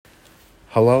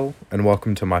Hello, and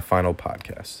welcome to my final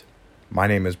podcast. My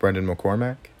name is Brendan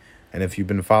McCormack, and if you've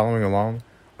been following along,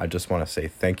 I just want to say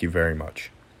thank you very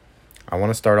much. I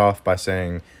want to start off by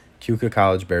saying Keuka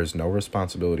College bears no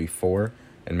responsibility for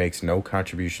and makes no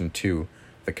contribution to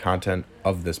the content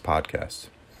of this podcast.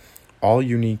 All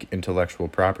unique intellectual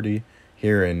property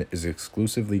herein is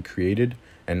exclusively created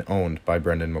and owned by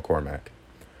Brendan McCormack.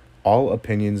 All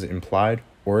opinions implied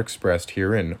or expressed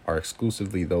herein are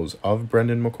exclusively those of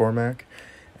Brendan McCormack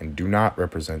and do not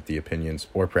represent the opinions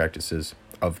or practices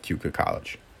of Keuka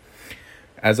College.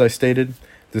 As I stated,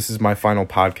 this is my final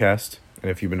podcast,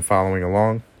 and if you've been following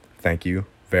along, thank you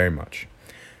very much.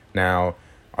 Now,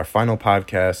 our final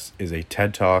podcast is a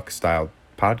TED Talk style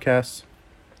podcast,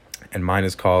 and mine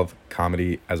is called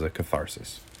Comedy as a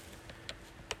Catharsis.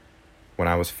 When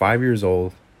I was 5 years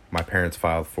old, my parents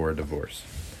filed for a divorce.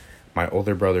 My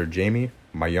older brother Jamie,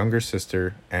 my younger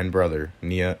sister and brother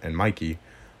Nia and Mikey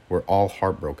were all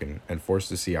heartbroken and forced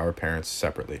to see our parents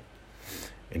separately.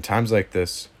 In times like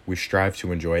this, we strive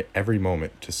to enjoy every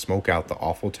moment to smoke out the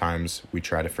awful times we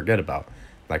try to forget about,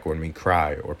 like when we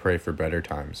cry or pray for better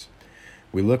times.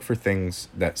 We look for things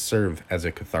that serve as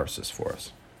a catharsis for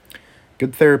us.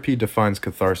 Good therapy defines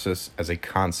catharsis as a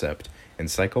concept in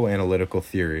psychoanalytical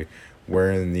theory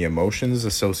wherein the emotions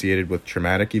associated with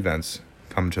traumatic events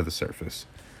come to the surface.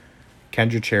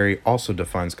 Kendra Cherry also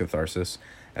defines catharsis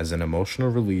as an emotional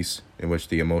release in which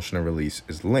the emotional release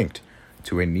is linked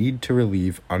to a need to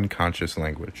relieve unconscious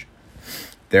language.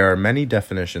 There are many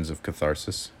definitions of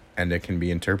catharsis, and it can be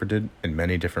interpreted in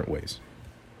many different ways.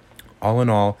 All in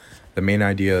all, the main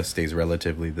idea stays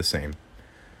relatively the same.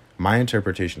 My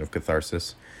interpretation of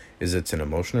catharsis is it's an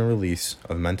emotional release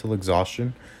of mental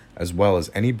exhaustion as well as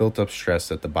any built-up stress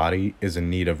that the body is in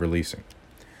need of releasing.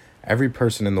 Every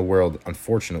person in the world,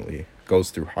 unfortunately, goes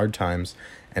through hard times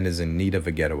and is in need of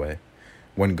a getaway.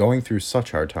 When going through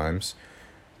such hard times,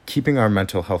 keeping our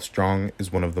mental health strong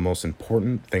is one of the most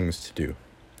important things to do.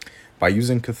 By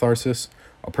using catharsis,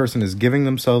 a person is giving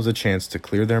themselves a chance to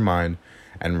clear their mind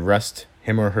and rest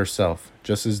him or herself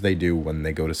just as they do when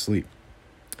they go to sleep.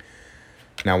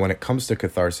 Now, when it comes to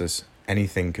catharsis,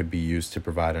 anything could be used to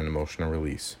provide an emotional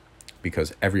release,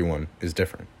 because everyone is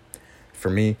different. For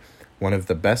me, one of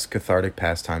the best cathartic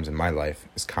pastimes in my life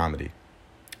is comedy.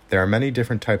 There are many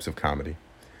different types of comedy.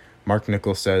 Mark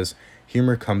Nichols says,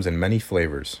 humor comes in many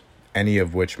flavors, any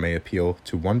of which may appeal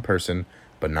to one person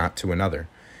but not to another,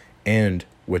 and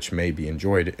which may be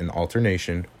enjoyed in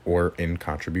alternation or in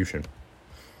contribution.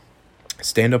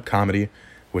 Stand-up comedy,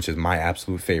 which is my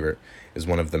absolute favorite, is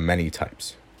one of the many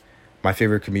types. My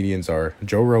favorite comedians are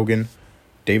Joe Rogan,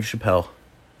 Dave Chappelle,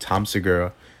 Tom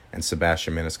Segura, and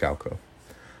Sebastian Maniscalco.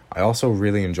 I also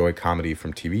really enjoy comedy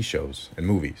from TV shows and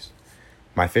movies.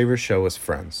 My favorite show is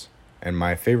Friends, and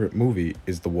my favorite movie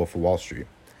is The Wolf of Wall Street.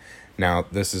 Now,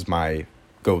 this is my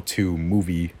go-to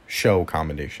movie show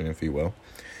combination, if you will,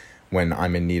 when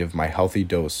I'm in need of my healthy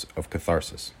dose of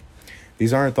catharsis.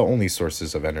 These aren't the only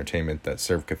sources of entertainment that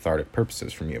serve cathartic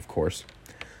purposes for me, of course,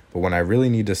 but when I really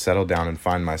need to settle down and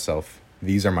find myself,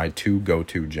 these are my two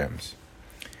go-to gems.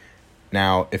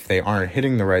 Now, if they aren't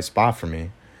hitting the right spot for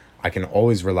me, I can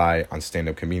always rely on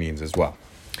stand-up comedians as well.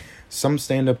 Some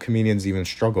stand-up comedians even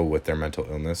struggle with their mental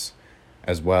illness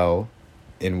as well,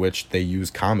 in which they use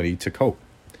comedy to cope.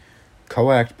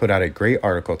 Coact put out a great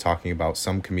article talking about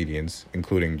some comedians,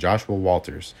 including Joshua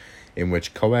Walters, in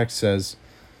which Coact says,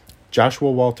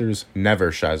 Joshua Walters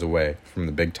never shies away from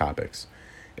the big topics,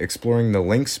 exploring the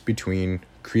links between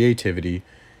creativity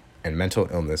and mental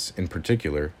illness, in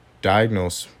particular,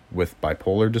 diagnosed with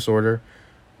bipolar disorder.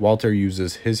 Walter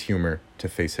uses his humor to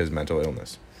face his mental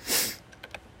illness.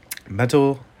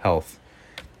 Mental health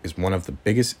is one of the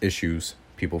biggest issues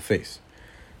people face.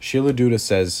 Sheila Duda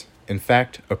says, in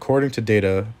fact, according to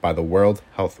data by the World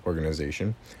Health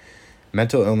Organization,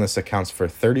 mental illness accounts for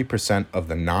 30% of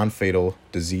the non-fatal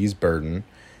disease burden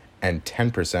and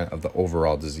 10% of the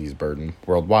overall disease burden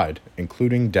worldwide,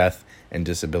 including death and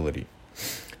disability.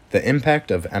 The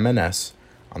impact of MNS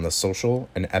on the social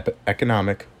and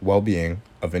economic well-being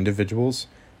of individuals,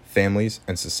 families,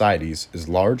 and societies is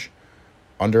large,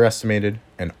 underestimated,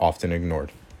 and often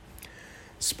ignored.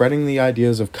 Spreading the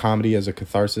ideas of comedy as a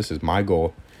catharsis is my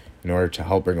goal in order to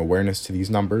help bring awareness to these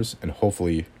numbers and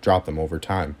hopefully drop them over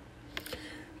time.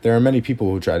 There are many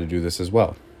people who try to do this as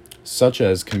well, such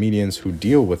as comedians who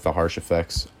deal with the harsh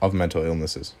effects of mental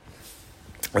illnesses,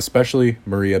 especially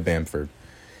Maria Bamford.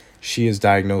 She is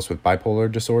diagnosed with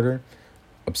bipolar disorder,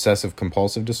 obsessive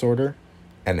compulsive disorder,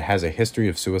 and has a history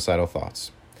of suicidal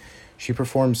thoughts. She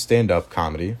performs stand-up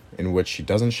comedy in which she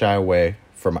doesn't shy away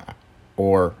from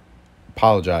or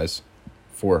apologize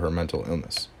for her mental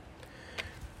illness.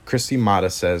 Christy Mata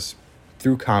says,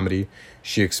 through comedy,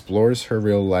 she explores her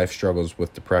real-life struggles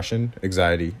with depression,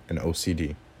 anxiety, and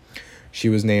OCD. She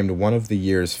was named one of the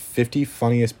year's 50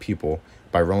 funniest people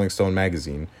by Rolling Stone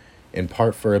magazine, in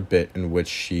part for a bit in which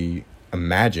she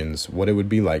imagines what it would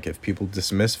be like if people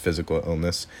dismiss physical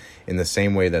illness in the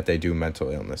same way that they do mental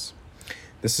illness.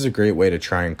 This is a great way to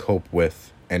try and cope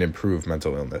with and improve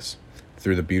mental illness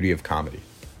through the beauty of comedy.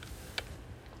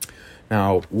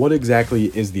 Now, what exactly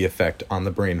is the effect on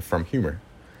the brain from humor?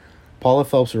 Paula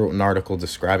Phelps wrote an article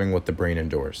describing what the brain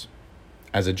endures.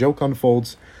 As a joke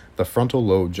unfolds, the frontal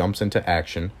lobe jumps into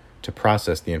action to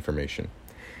process the information.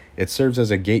 It serves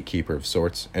as a gatekeeper of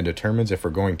sorts and determines if we're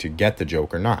going to get the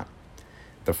joke or not.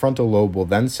 The frontal lobe will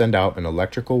then send out an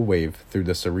electrical wave through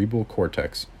the cerebral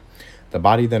cortex. The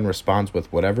body then responds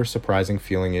with whatever surprising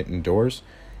feeling it endures,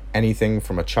 anything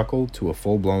from a chuckle to a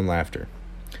full-blown laughter.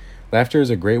 Laughter is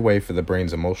a great way for the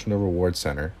brain's emotional reward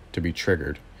center to be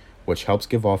triggered, which helps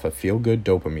give off a feel-good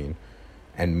dopamine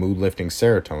and mood-lifting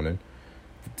serotonin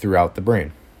throughout the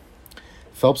brain.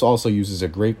 Phelps also uses a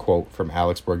great quote from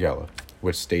Alex Borgella,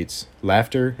 which states,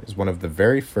 "Laughter is one of the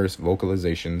very first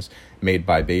vocalizations made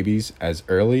by babies as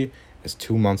early as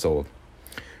 2 months old.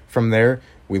 From there,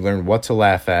 we learn what to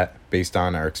laugh at based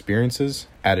on our experiences,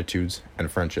 attitudes, and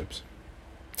friendships."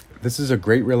 This is a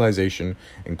great realization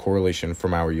and correlation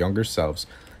from our younger selves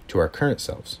to our current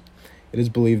selves. It is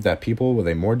believed that people with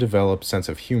a more developed sense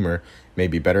of humor may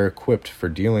be better equipped for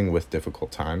dealing with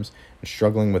difficult times and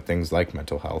struggling with things like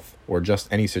mental health, or just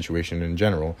any situation in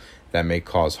general that may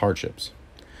cause hardships.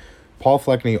 Paul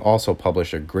Fleckney also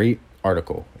published a great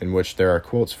article in which there are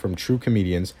quotes from true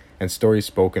comedians and stories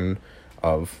spoken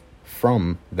of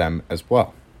from them as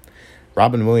well.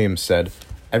 Robin Williams said,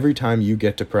 "Every time you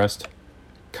get depressed,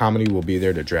 comedy will be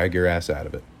there to drag your ass out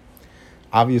of it."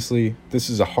 Obviously, this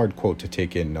is a hard quote to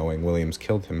take in, knowing Williams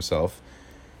killed himself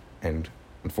and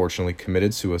unfortunately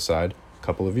committed suicide a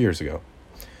couple of years ago.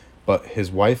 But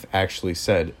his wife actually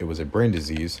said it was a brain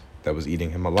disease that was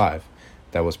eating him alive.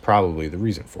 That was probably the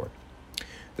reason for it.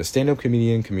 The stand-up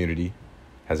comedian community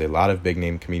has a lot of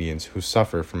big-name comedians who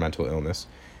suffer from mental illness,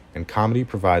 and comedy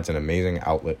provides an amazing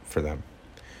outlet for them.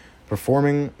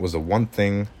 Performing was the one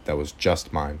thing that was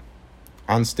just mine.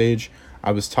 On stage,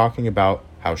 I was talking about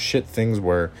how shit things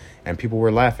were, and people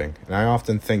were laughing, and I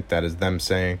often think that is them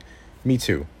saying, "Me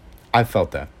too, I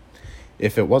felt that."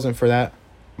 If it wasn't for that,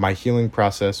 my healing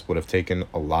process would have taken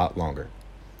a lot longer.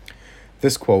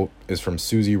 This quote is from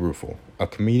Susie Ruffel, a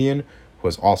comedian who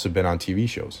has also been on TV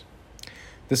shows.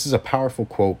 This is a powerful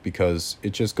quote because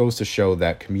it just goes to show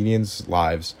that comedians'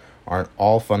 lives aren't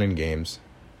all fun and games,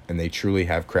 and they truly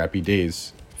have crappy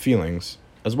days, feelings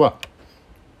as well.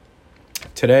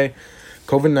 Today,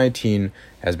 COVID-19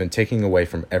 has been taking away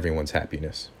from everyone's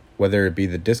happiness, whether it be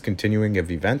the discontinuing of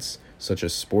events such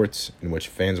as sports in which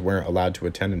fans weren't allowed to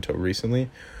attend until recently,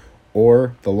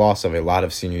 or the loss of a lot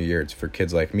of senior years for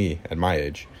kids like me at my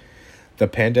age. The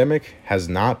pandemic has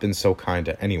not been so kind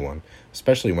to anyone,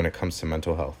 especially when it comes to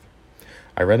mental health.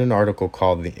 I read an article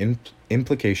called "The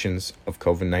Implications of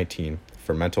COVID-19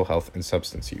 for Mental Health and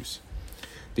Substance Use."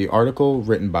 The article,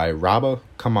 written by Rabah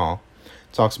Kamal,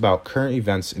 talks about current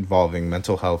events involving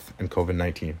mental health and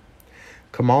COVID-19.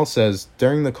 Kamal says,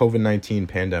 during the COVID-19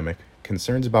 pandemic,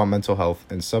 concerns about mental health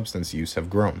and substance use have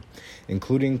grown,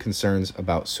 including concerns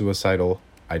about suicidal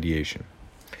ideation.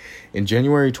 In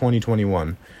January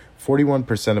 2021,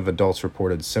 41% of adults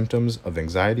reported symptoms of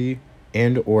anxiety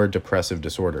and/or depressive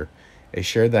disorder, a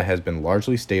share that has been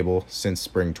largely stable since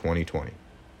spring 2020.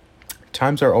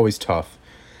 Times are always tough,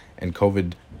 and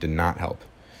COVID did not help.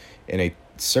 In a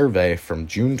survey from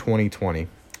June 2020,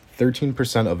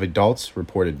 13% of adults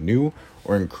reported new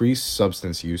or increased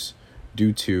substance use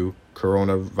due to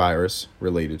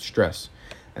coronavirus-related stress,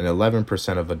 and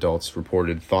 11% of adults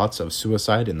reported thoughts of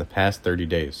suicide in the past 30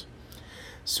 days.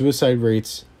 Suicide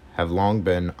rates have long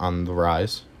been on the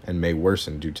rise and may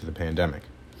worsen due to the pandemic.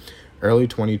 Early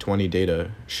 2020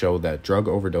 data show that drug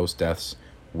overdose deaths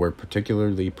were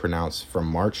particularly pronounced from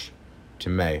March to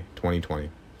May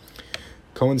 2020,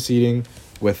 coinciding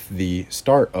with the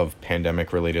start of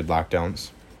pandemic-related lockdowns.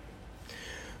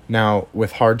 Now,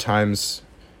 with hard times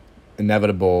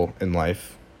inevitable in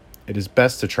life, it is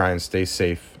best to try and stay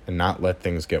safe and not let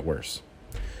things get worse.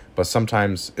 But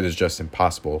sometimes it is just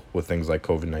impossible with things like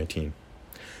COVID-19.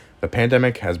 The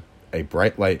pandemic has a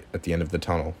bright light at the end of the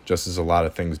tunnel, just as a lot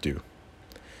of things do.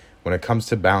 When it comes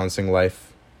to balancing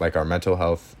life, like our mental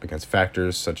health, against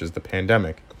factors such as the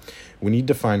pandemic, we need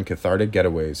to find cathartic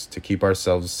getaways to keep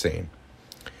ourselves sane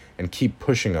and keep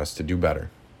pushing us to do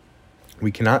better.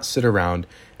 We cannot sit around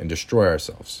and destroy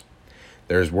ourselves.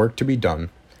 There is work to be done,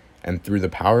 and through the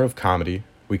power of comedy,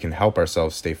 we can help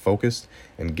ourselves stay focused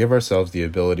and give ourselves the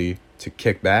ability to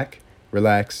kick back,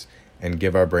 relax, and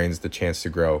give our brains the chance to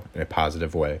grow in a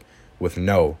positive way with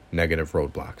no negative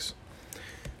roadblocks.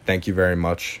 Thank you very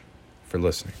much for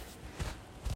listening.